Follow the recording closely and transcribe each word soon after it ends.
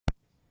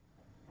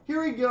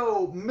Here we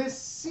go.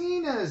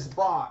 Mesina's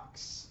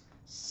box.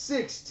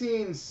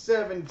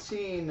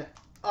 16-17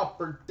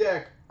 Upper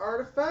Deck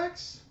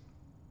Artifacts.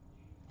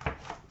 Good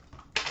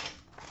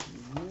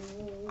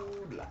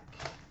luck.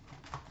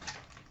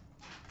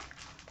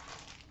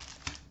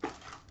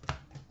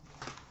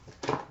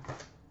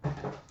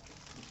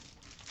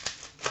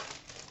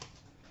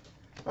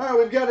 All right,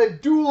 we've got a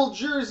dual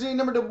jersey,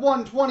 number to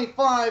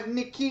 125,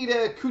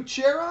 Nikita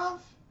Kucherov.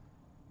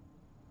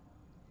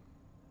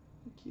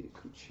 Nikita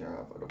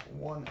Kucherov out of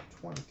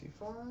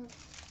 125.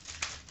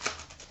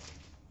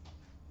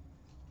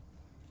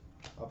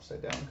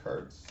 Upside down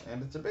cards,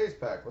 and it's a base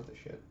pack. What the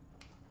shit?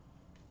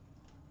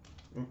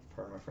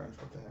 Pardon my French.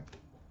 What the heck?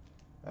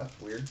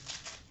 That's weird.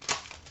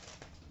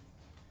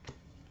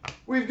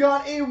 We've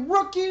got a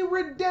rookie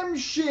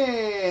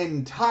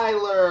redemption,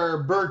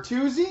 Tyler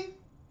Bertuzzi.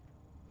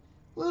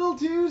 Little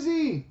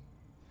Toozy.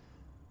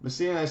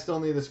 Mesina, I still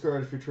need this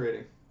card if you're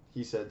trading,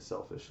 he said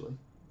selfishly.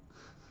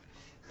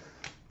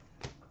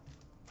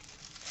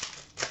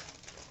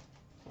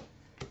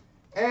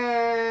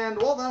 And,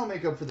 well, that'll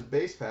make up for the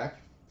base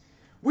pack.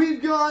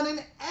 We've got an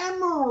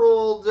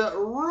Emerald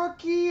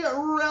Rookie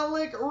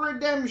Relic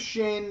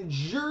Redemption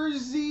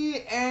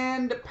Jersey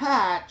and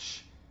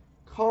Patch,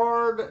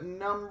 card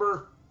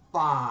number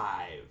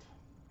 5.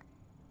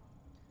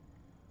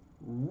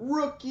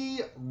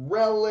 Rookie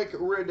Relic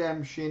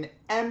Redemption,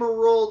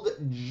 Emerald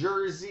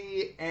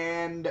Jersey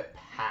and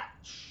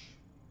Patch.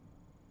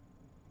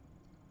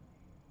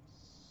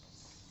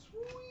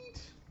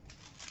 Sweet.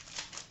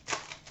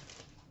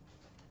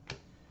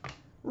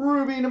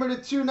 Ruby number to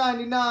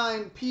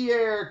 299,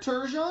 Pierre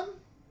Turgeon.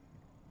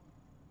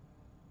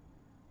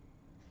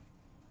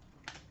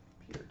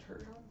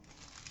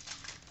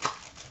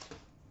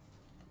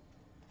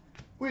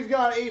 We've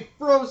got a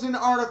Frozen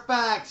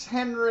Artifacts,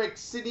 Henrik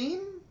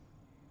Sedin.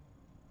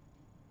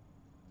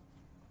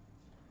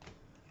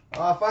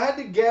 If I had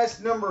to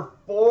guess, number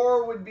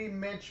 4 would be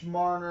Mitch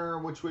Marner,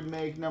 which would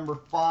make number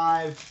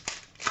 5.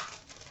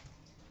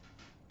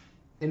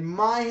 In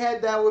my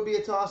head, that would be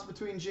a toss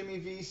between Jimmy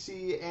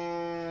Vesey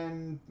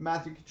and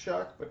Matthew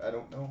Tkachuk, but I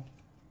don't know.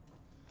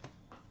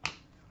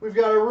 We've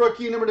got a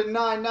rookie number to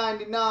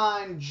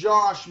 999,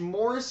 Josh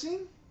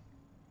Morrissey.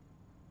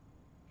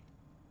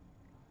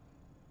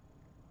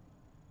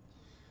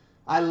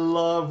 I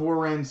love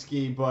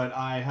Werenski, but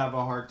I have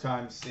a hard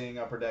time seeing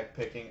Upper Deck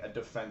picking a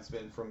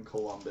defenseman from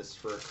Columbus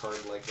for a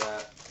card like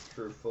that,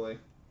 truthfully.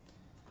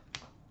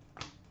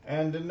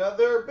 And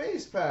another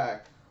base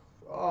pack.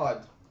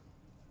 Odd.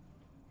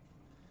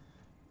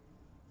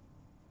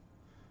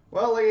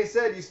 Well, like I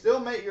said, you still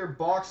met your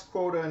box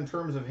quota in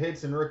terms of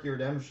hits and rookie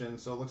redemption,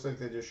 so it looks like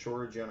they just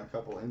shorted you on a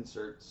couple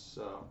inserts,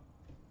 so.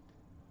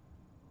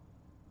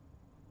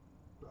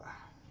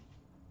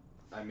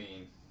 I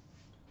mean,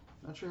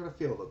 not sure how to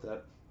feel about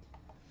that.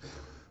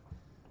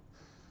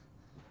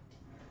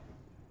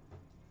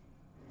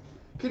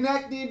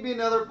 Connect need be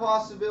another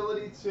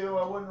possibility too.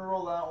 I wouldn't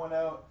rule that one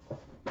out.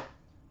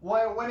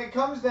 When it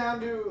comes down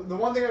to the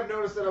one thing I've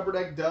noticed that Upper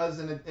Deck does,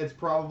 and it's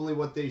probably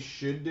what they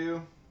should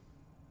do,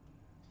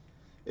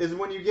 is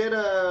when you get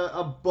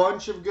a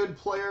bunch of good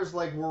players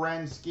like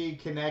Werenski,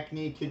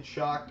 Konechny,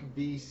 Tkachuk,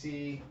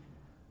 VC,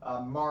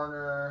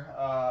 Marner,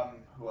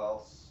 who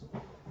else?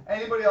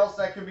 Anybody else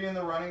that could be in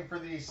the running for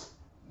these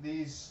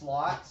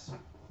slots,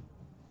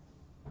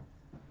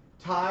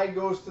 tie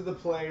goes to the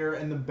player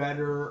and the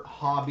better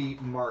hobby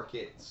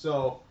market.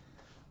 So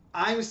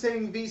I'm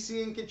saying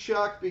VC and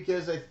Tkachuk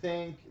because I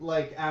think,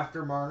 like,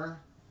 after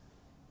Marner,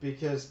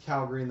 because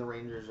Calgary and the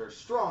Rangers are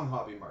strong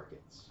hobby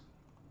markets.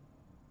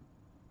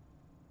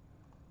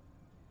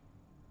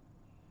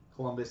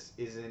 Columbus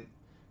isn't.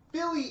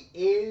 Philly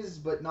is,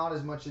 but not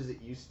as much as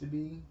it used to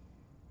be.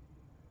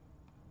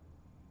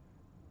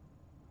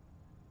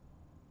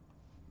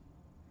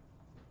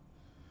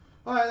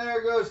 All right,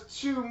 there goes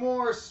 2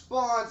 more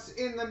spots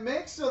in the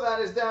mix, so that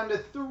is down to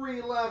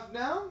 3 left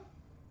now.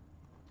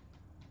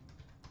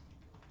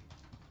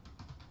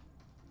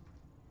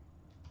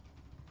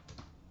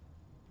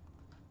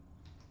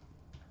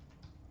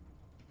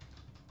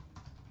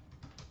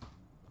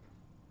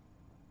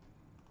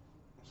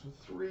 So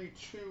 3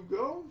 to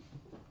go.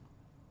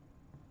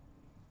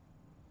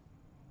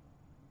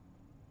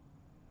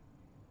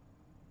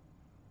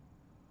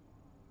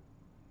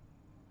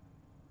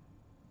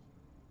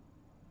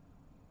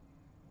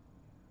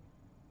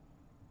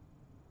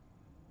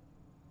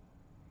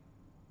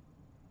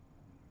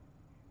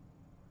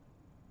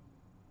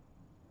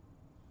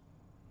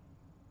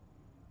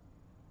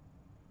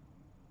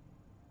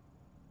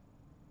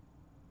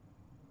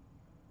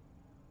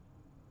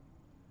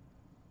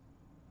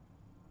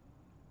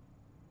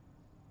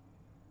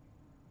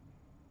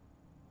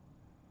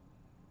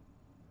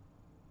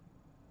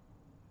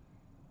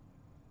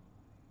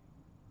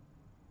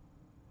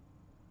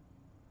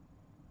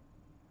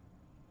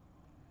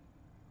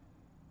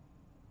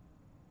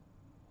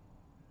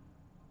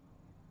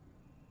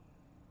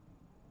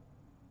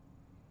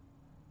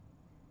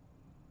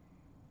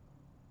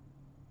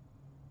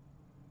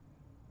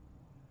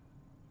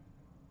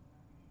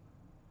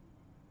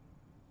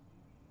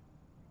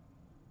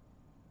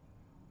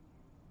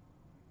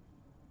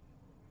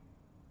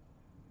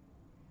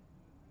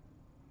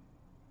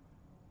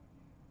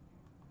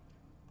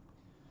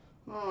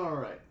 All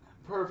right.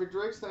 Perfect,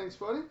 Riggs. Thanks,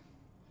 buddy.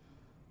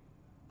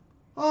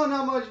 Oh,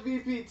 not much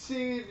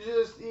VPT.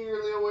 Just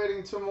eagerly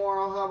awaiting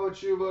tomorrow. How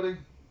about you, buddy?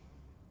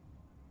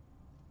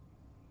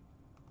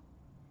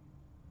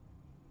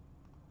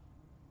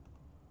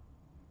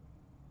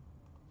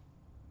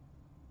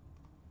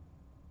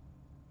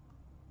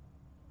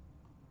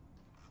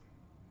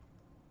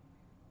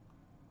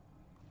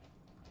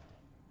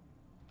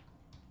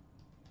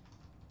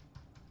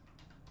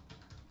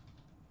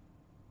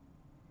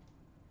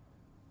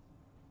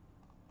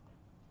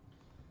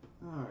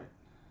 All right.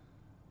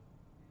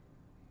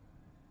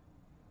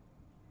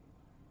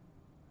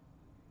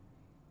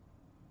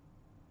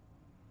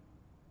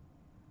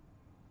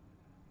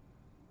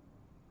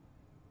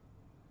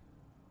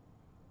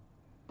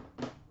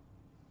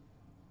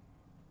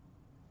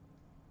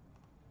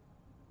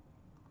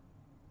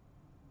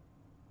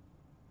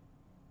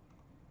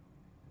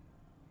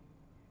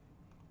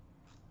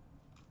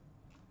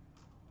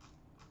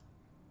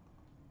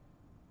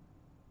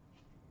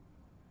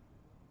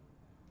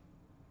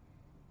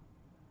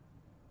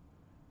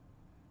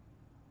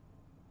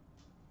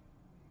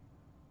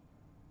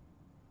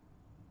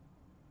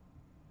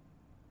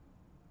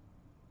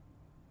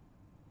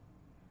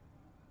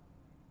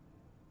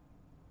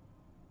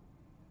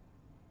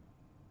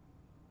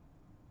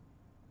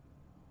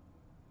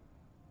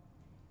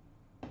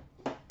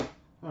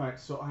 Alright,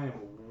 so I am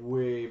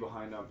way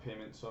behind on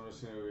payment, so I'm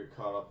just going to get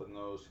caught up in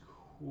those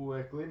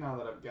quickly now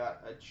that I've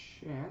got a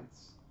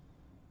chance.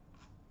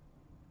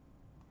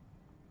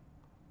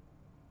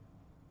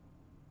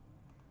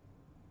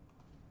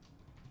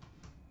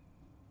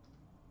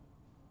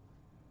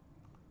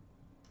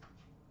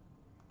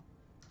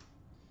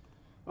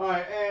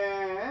 Alright,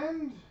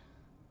 and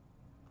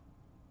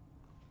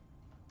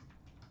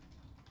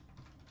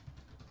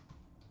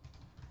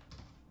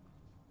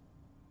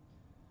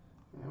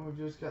we've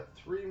just got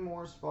 3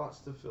 more spots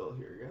to fill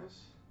here,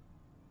 guys.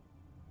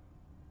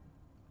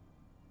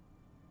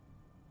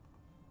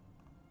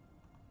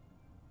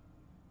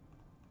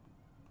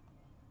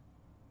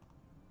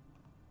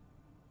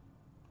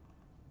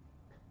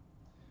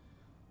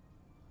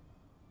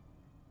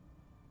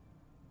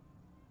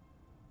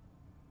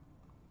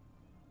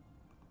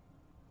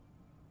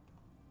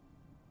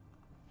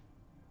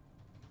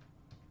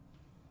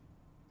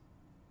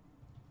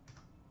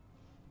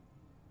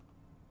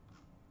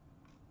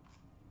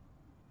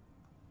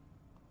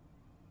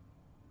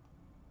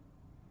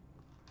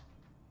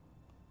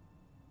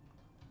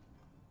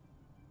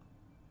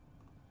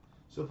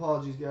 So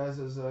apologies, guys,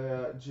 as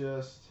I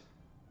just...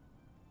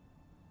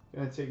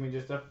 Gonna take me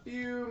just a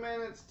few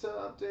minutes to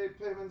update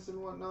payments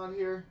and whatnot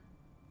here.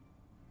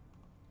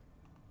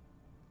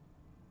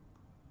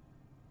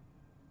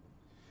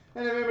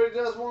 And if anybody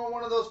does want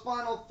one of those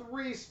final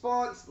 3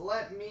 spots,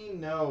 let me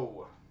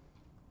know.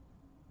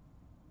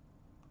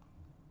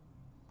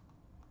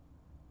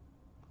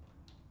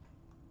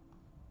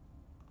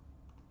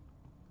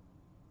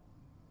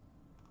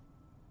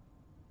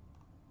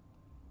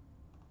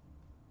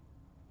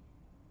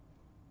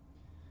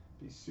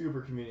 Be super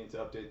convenient to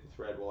update the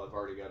thread while I've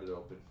already got it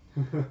open.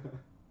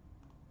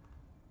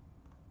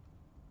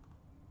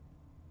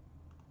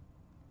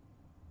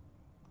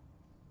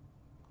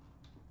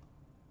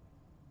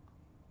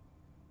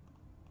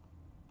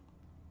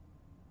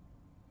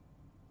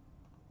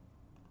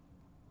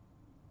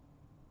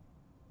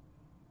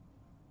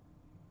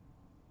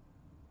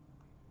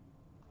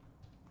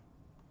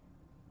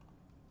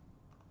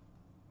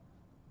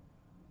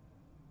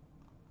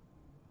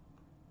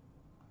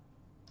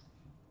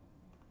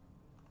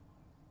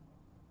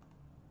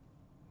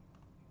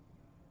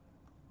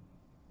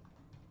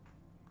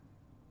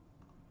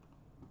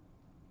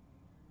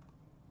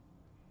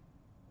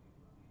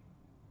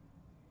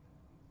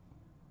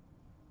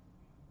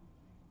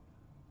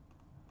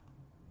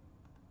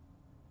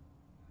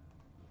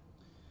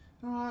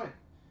 Alright.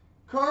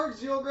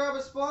 Cards, you'll grab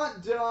a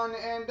spot, done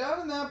and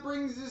done, and that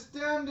brings us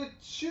down to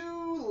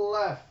 2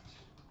 left.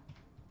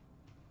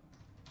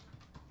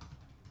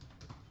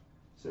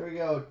 So there we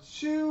go.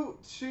 2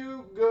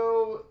 to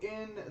go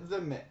in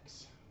the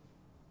mix.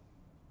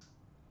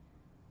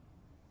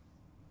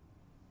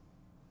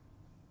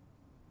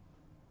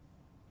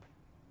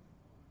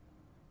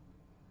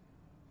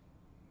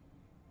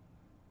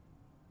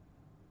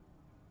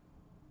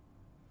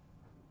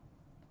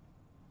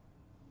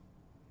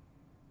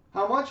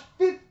 How much?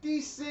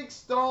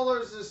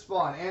 $56 a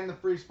spot. And the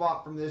free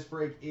spot from this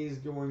break is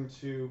going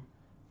to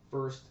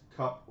First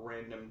Cup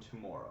Random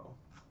tomorrow.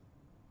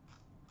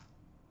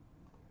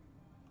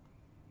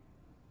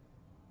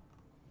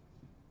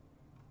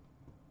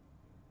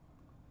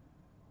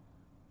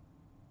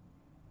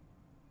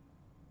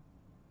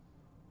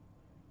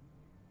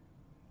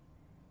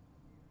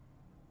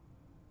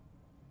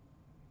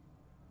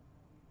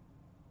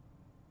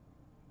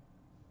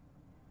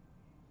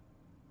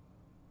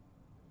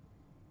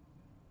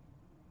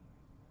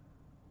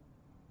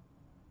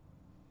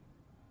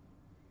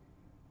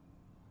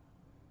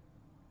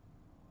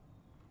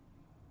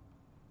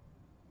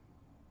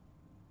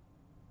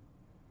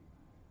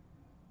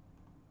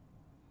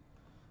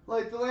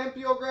 Light the lamp,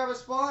 you'll grab a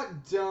spot.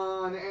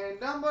 Done and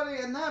done,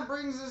 buddy. And that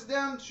brings us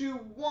down to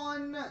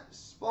 1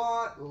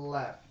 spot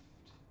left.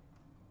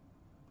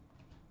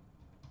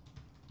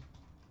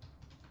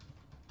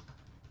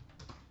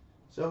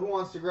 So who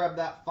wants to grab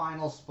that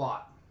final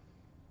spot?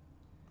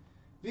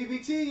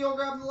 VBT, you'll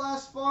grab the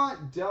last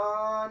spot.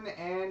 Done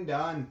and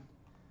done.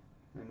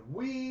 And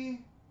we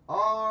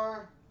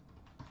are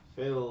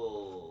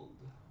filled.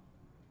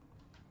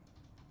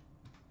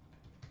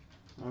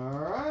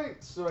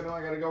 Alright, so I know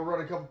I gotta go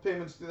run a couple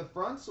payments to the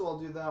front, so I'll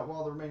do that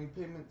while the remaining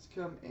payments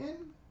come in.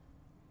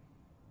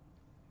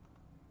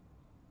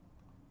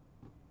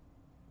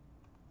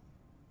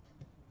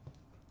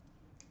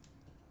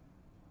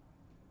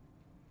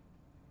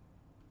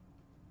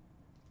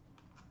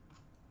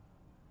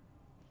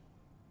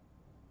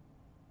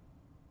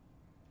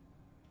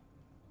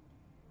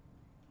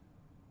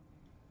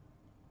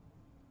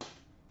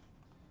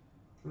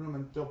 Un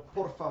momento,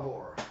 por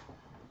favor.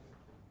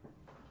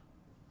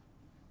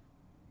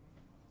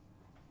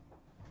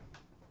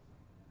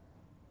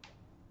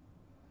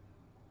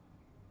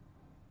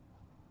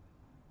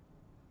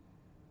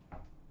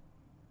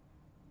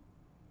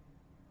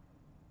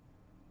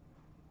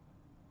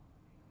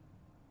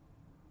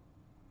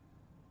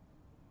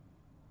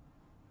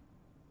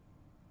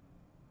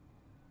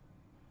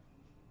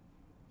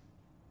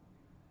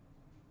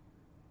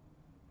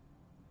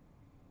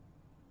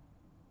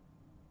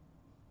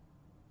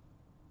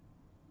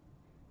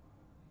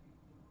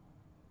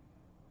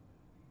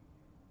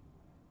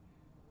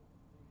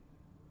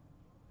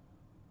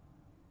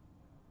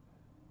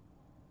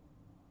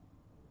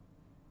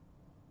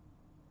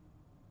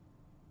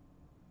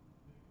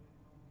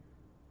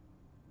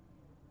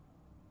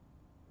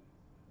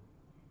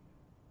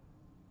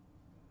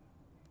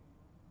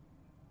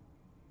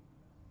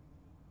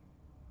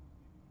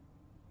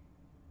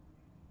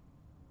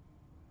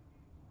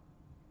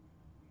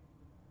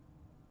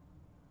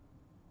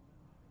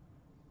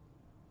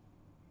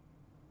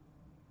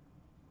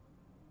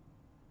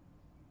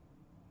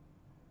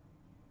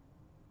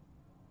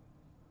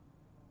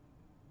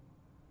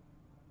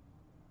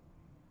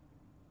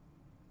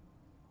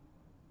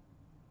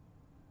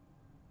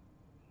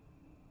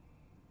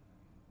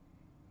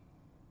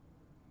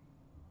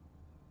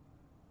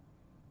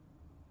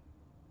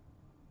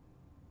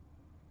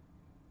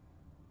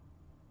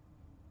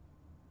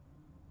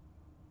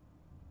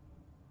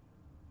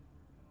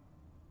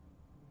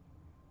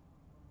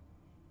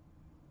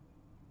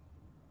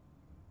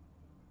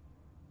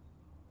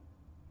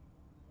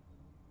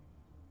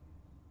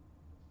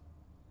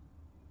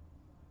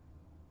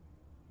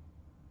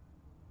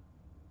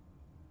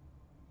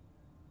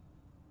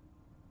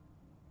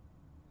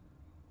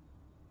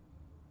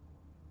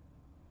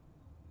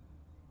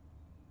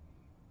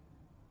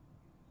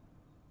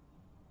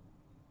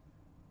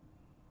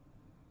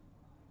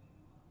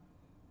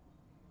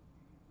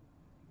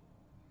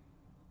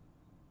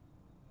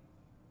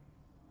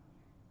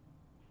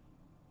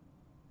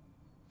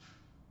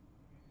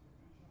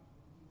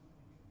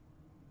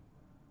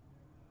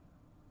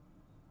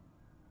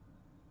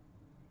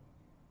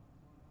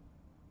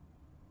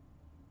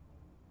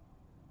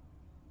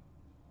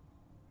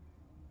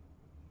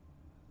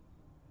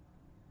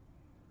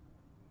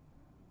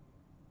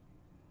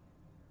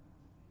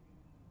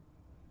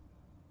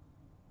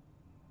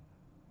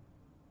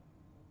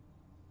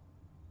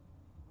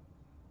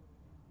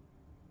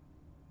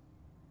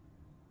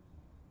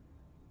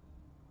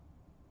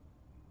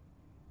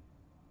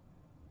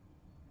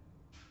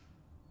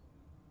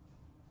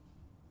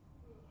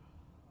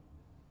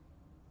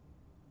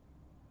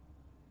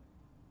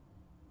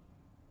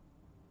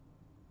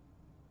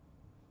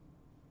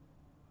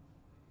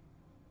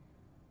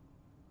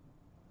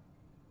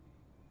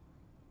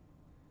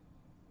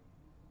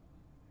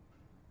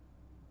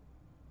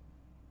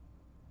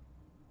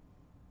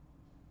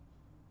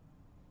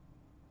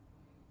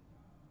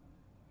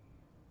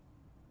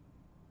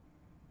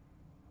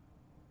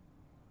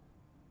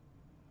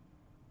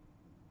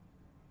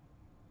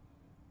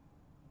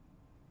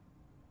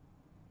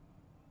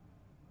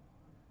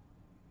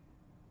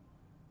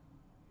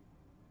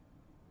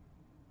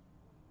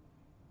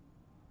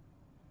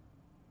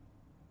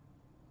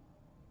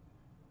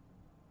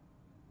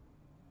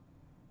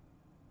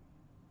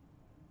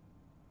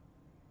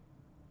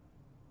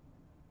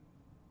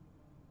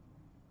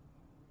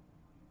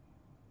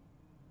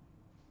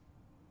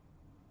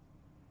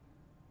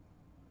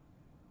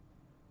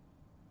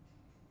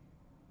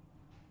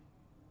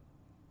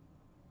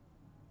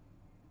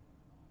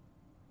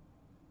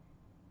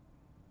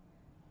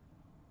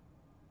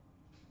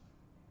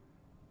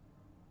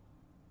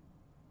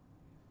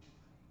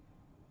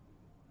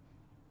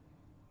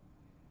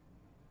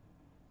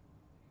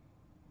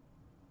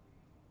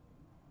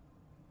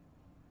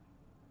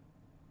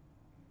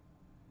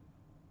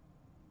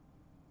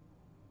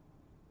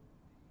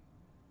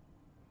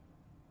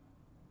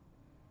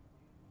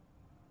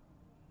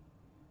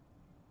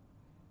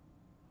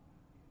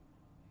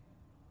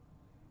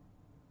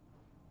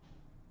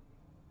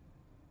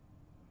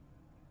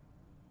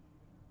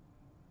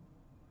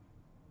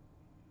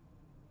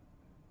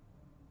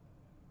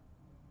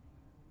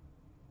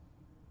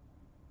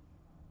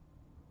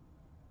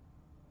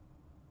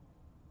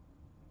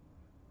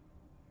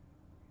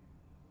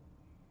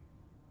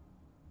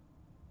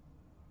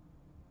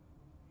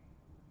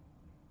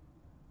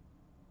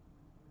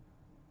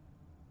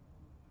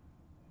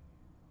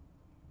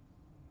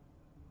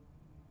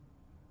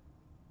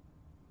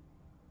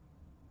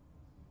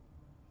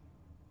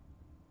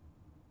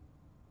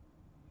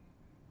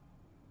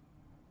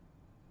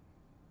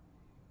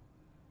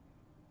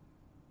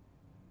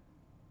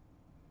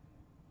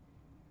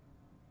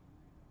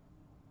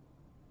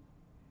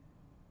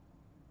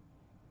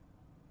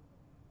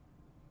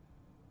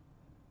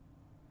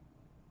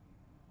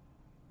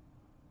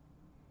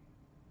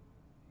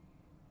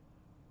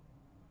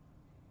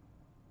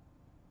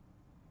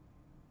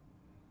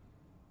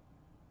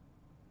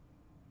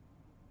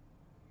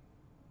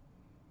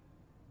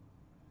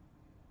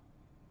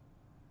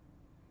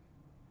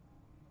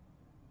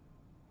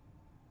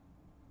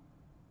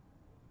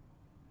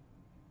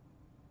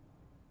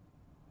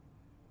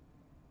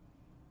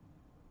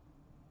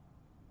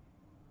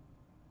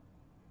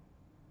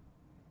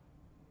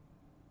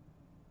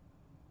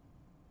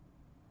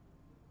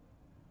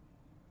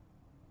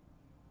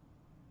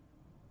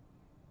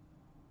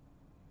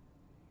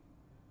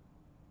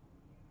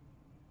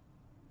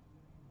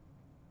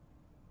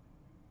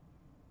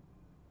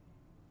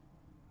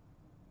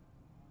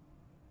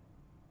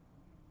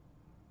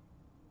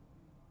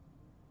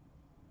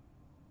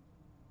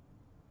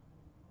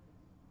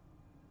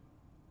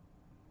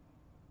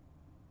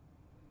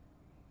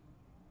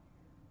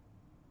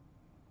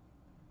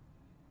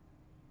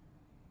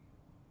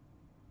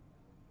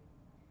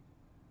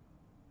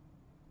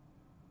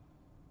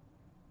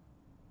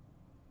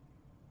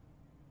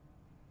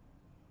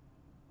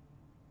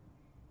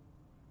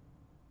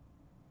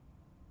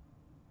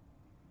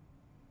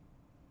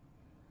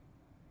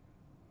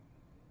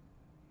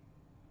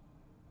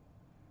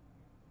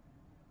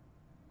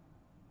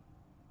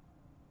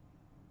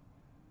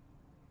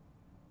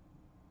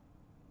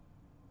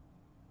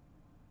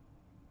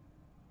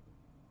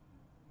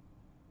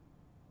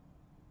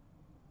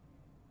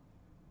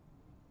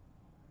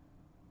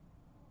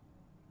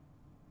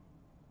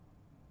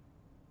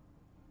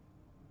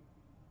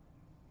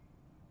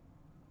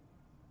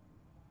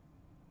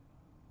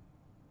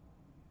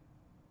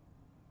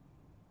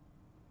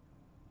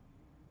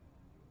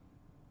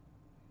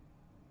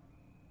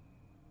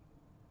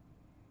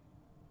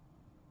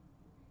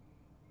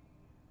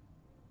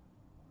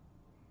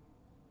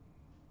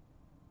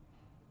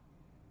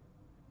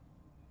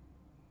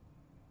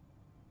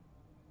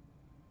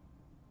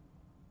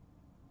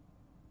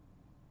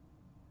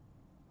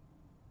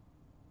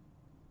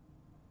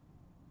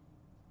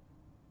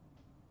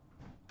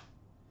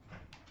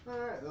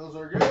 Alright, those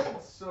are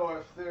good. So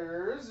if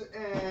there's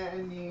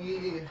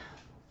any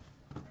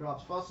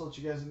drop spots, I'll let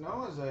you guys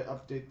know as I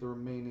update the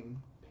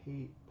remaining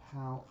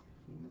PayPal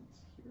payments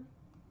here.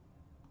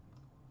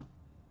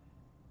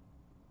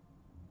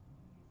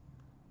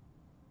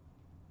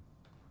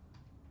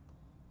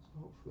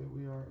 So hopefully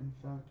we are in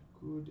fact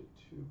good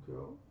to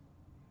go.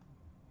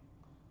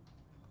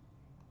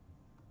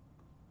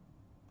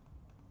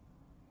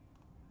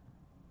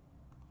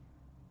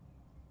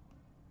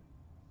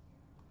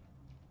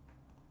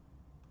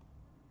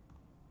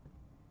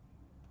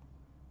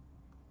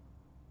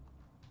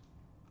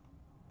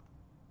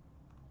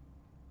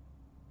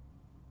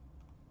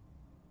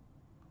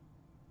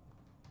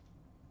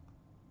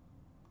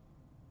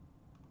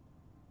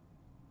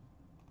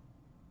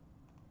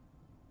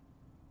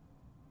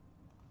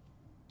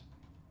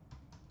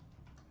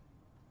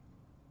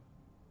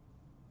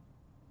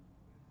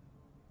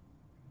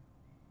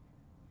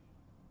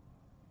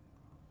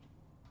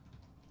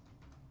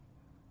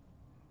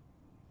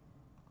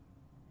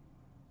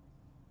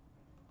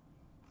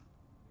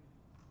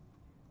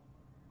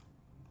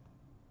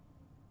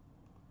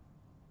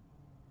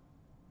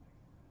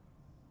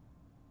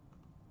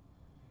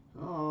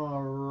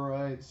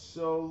 Alright,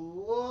 so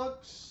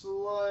looks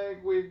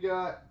like we've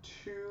got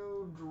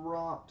 2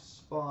 dropped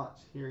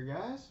spots here,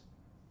 guys.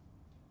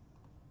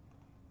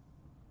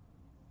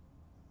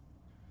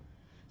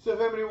 So if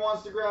anybody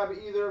wants to grab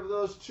either of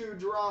those 2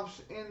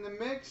 drops in the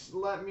mix,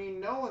 let me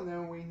know and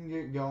then we can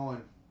get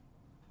going.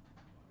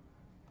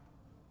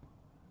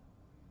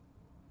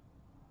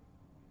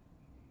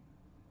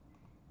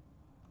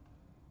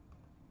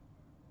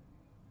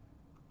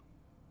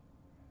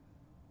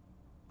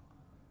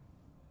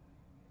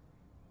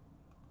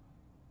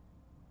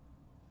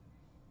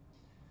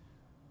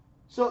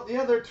 So the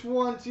other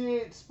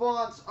 28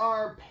 spots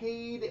are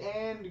paid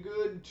and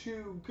good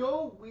to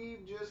go.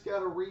 We've just got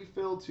to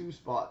refill 2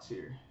 spots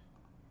here.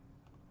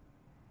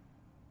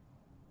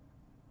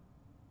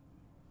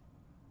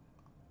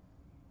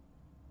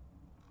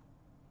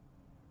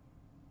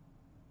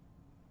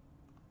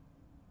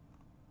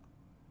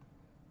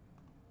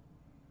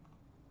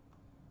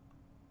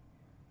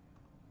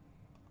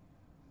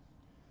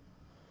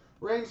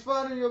 Rain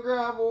spotter, you'll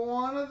grab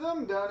one of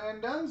them. Done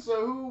and done.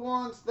 So who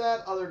wants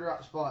that other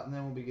drop spot? And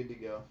then we'll be good to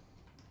go.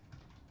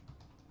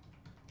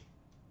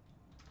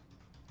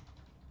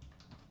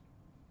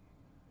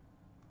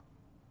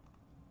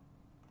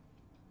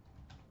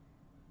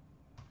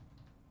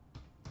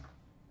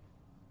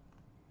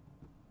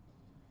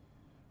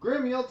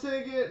 Grim, you'll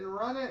take it and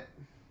run it.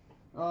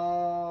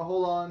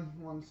 Hold on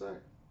one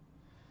sec.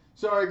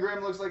 Sorry,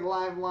 Grim, looks like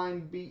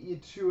Liveline beat you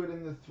to it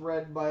in the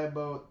thread by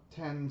about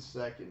 10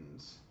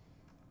 seconds.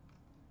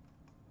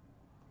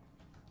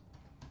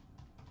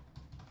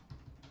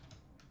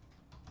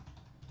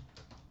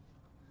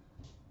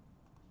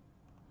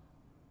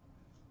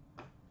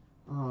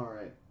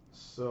 Alright,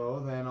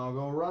 so then I'll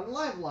go run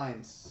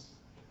Livelines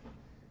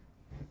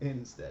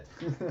instead.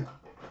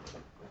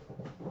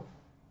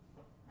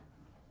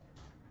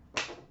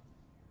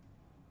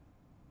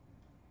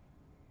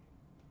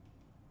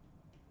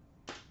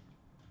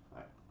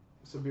 Alright,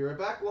 so be right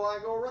back while I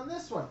go run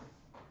this one.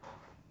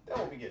 That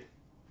won't be good.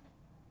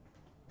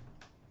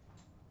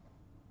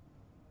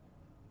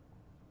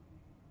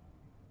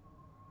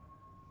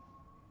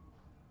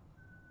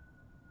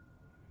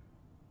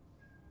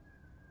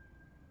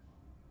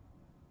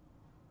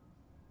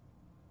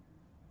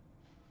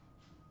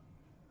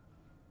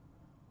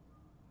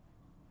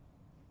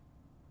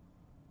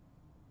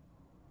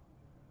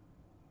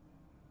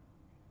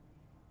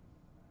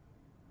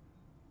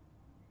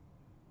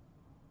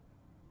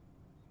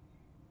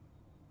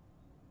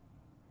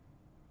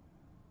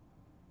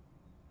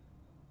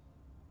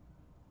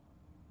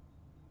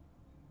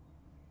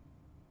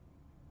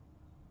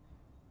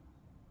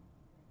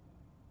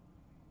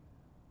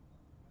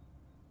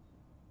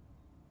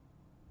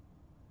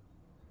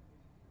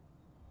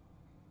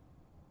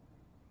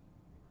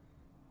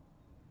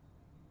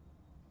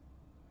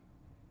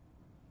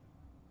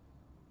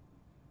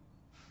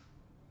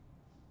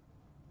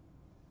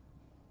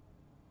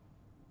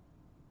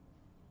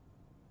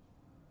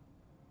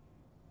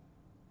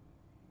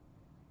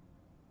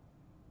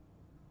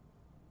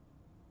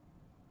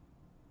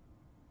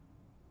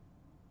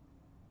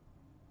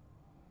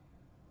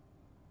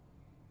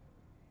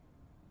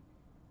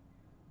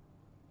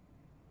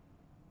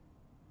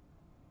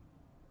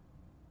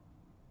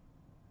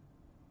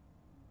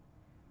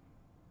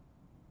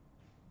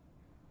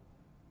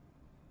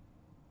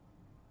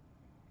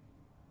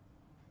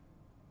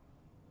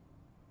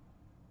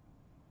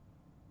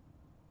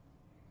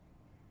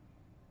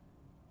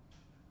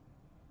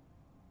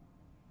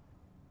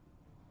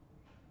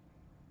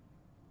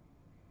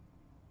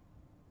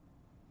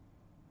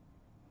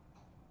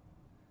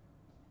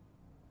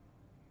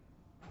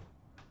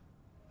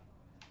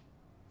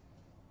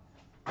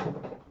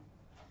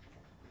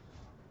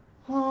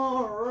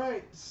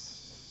 Alright,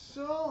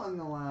 so and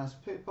the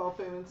last PayPal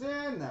payment's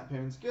in, that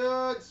payment's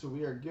good, so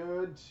we are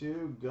good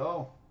to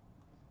go.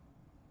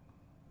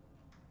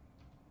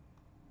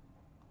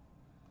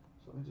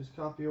 So I just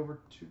copy over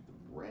to the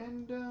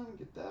random,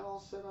 get that all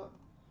set up,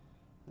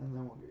 and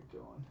then we'll get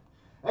going.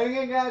 And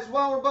again, guys,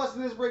 while we're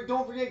busting this break,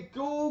 don't forget,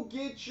 go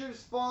get your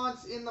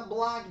spots in the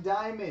Black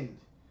Diamond.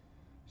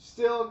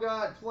 Still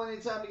got plenty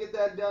of time to get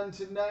that done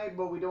tonight,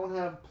 but we don't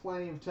have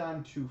plenty of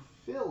time to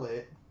fill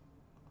it.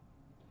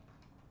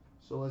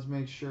 So let's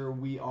make sure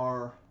we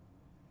are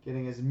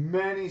getting as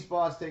many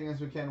spots taken as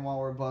we can while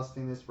we're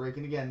busting this break.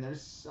 And again, they're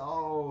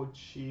so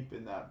cheap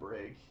in that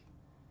break.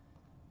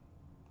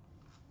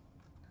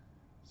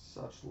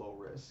 Such low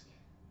risk.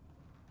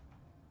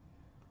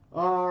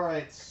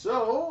 Alright,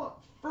 so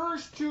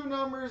first two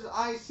numbers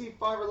I see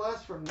 5 or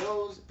less from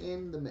those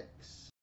in the mix.